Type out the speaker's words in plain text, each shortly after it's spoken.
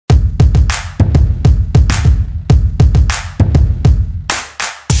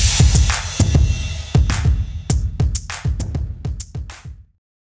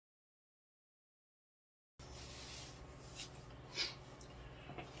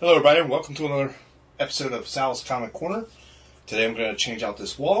Hello everybody and welcome to another episode of Sal's Comic Corner. Today I'm going to change out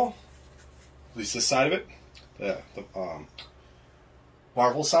this wall, at least this side of it, the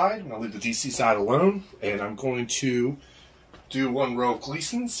Marvel side. I'm going to leave the DC side alone, and I'm going to do one row of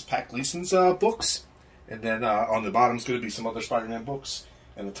Pat Gleason's books, and then on the bottom is going to be some other Spider-Man books,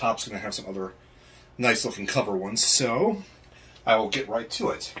 and the top's going to have some other nice looking cover ones. So I will get right to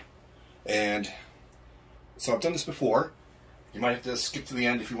it. And so I've done this before. You might have to skip to the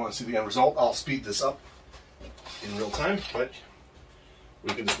end if you want to see the end result. I'll speed this up in real time, but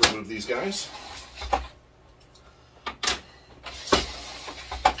we can just remove these guys.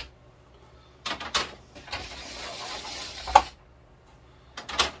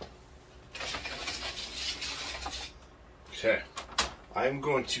 Okay, I'm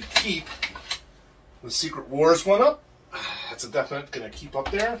going to keep the Secret Wars one up. That's a definite going to keep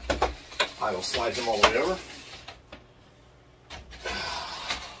up there. I will slide them all the way over.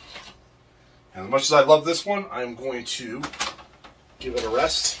 And as much as I love this one, I'm going to give it a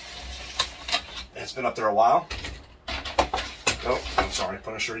rest. It's been up there a while. Oh, I'm sorry,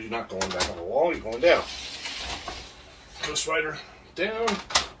 Punisher, you're not going back on the wall, you're going down. Ghost Rider down.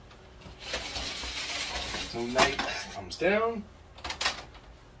 Moon Knight comes down.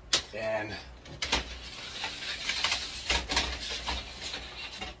 And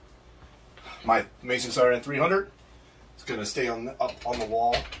my Amazing Spider-Man 300 is going to stay up on the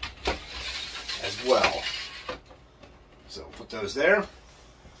wall as well. So put those there.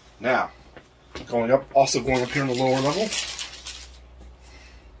 Now, also going up here on the lower level,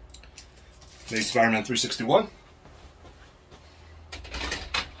 Amazing Spider-Man 361.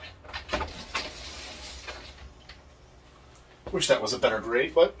 Wish that was a better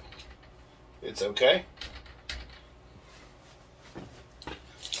grade, but it's okay.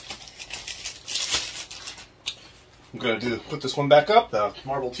 I'm going to put this one back up, the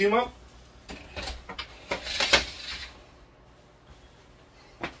Marvel Team Up.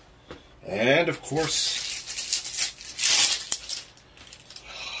 And of course,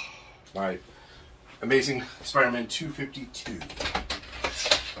 my Amazing Spider-Man 252.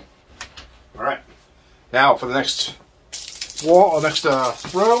 Alright, now for the next row, going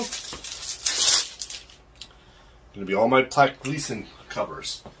to be all my Pat Gleason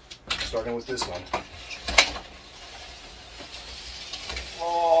covers, starting with this one.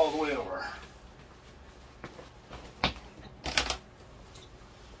 All the way over.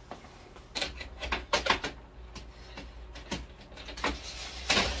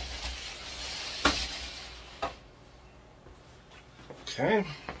 Okay,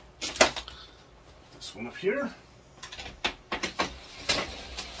 this one up here.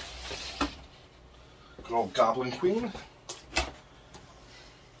 Good old Goblin Queen.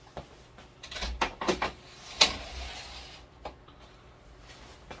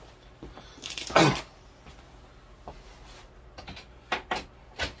 I'll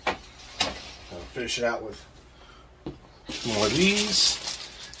finish it out with more of these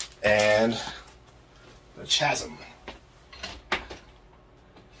and the Chasm.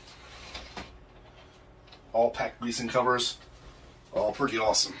 All Pat Gleason covers, all pretty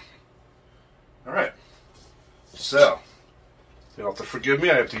awesome. Alright, so you'll have to forgive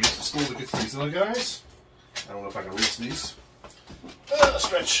me, I have to use the spool to get to these other guys. I don't know if I can reach these.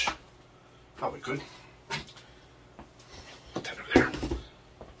 Stretch. Probably could. Put that over there.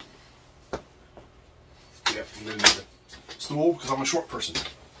 Yep, I'm going to need the stool because I'm a short person.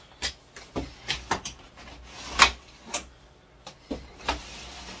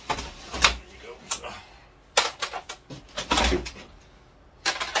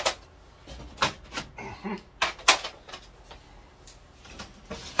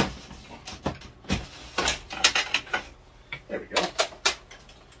 There we go.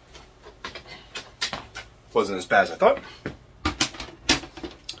 Wasn't as bad as I thought.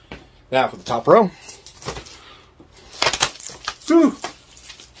 Now for the top row. Whew!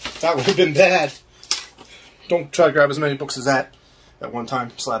 That would have been bad. Don't try to grab as many books as that at one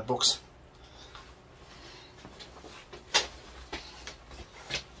time. Slab books.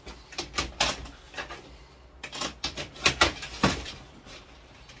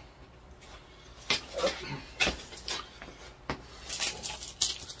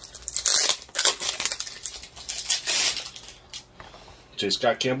 J.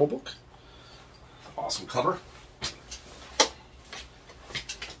 Scott Campbell book. Awesome cover.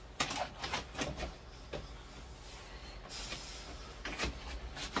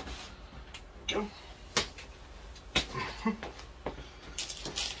 There we go.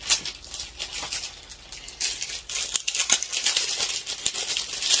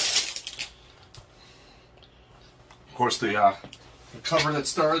 Of course, the cover that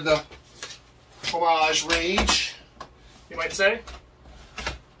started the homage rage, you might say.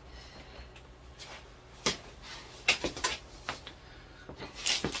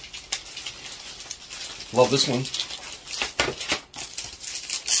 Love this one.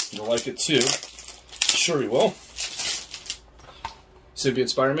 You'll like it too. Sure you will. Symbiote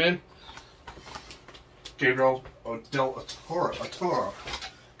Spider-Man. Gabriel Del Toro.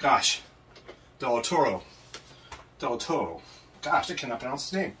 Gosh. Del Toro. Gosh, I cannot pronounce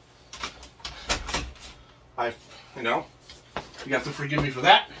his name. You have to forgive me for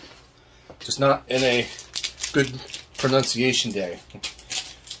that. Just not in a good pronunciation day.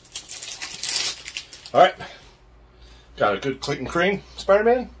 Alright. Got a good Clayton Crane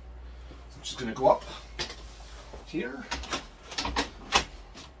Spider-Man. I'm just going to go up here.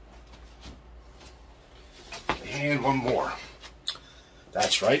 And one more.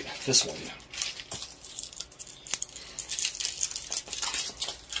 That's right, this one.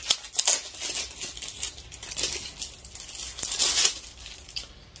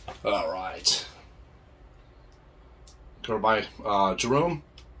 Alright. Covered by Jerome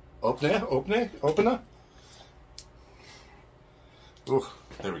Opener. Ooh,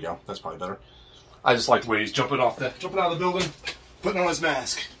 there we go. That's probably better. I just like the way he's jumping out of the building, putting on his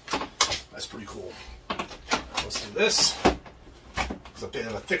mask. That's pretty cool. Let's do this. It's a bit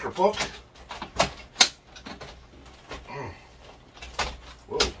of a thicker book.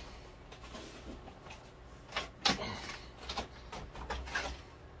 Whoa.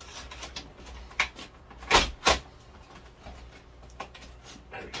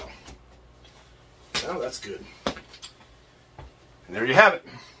 There we go. Now that's good. And there you have it.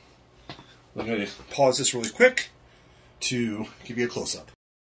 I'm going to pause this really quick to give you a close-up.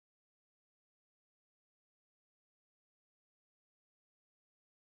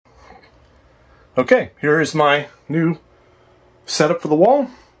 Okay, here is my new setup for the wall.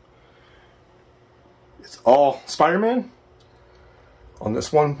 It's all Spider-Man on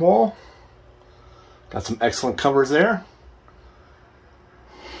this one wall. Got some excellent covers there.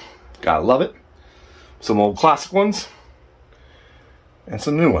 Gotta love it. Some old classic ones and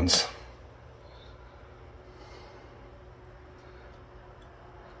some new ones.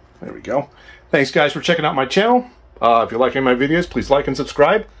 There we go. Thanks guys for checking out my channel. If you're liking my videos, please like and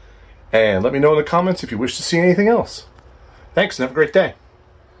subscribe. And let me know in the comments if you wish to see anything else. Thanks and have a great day.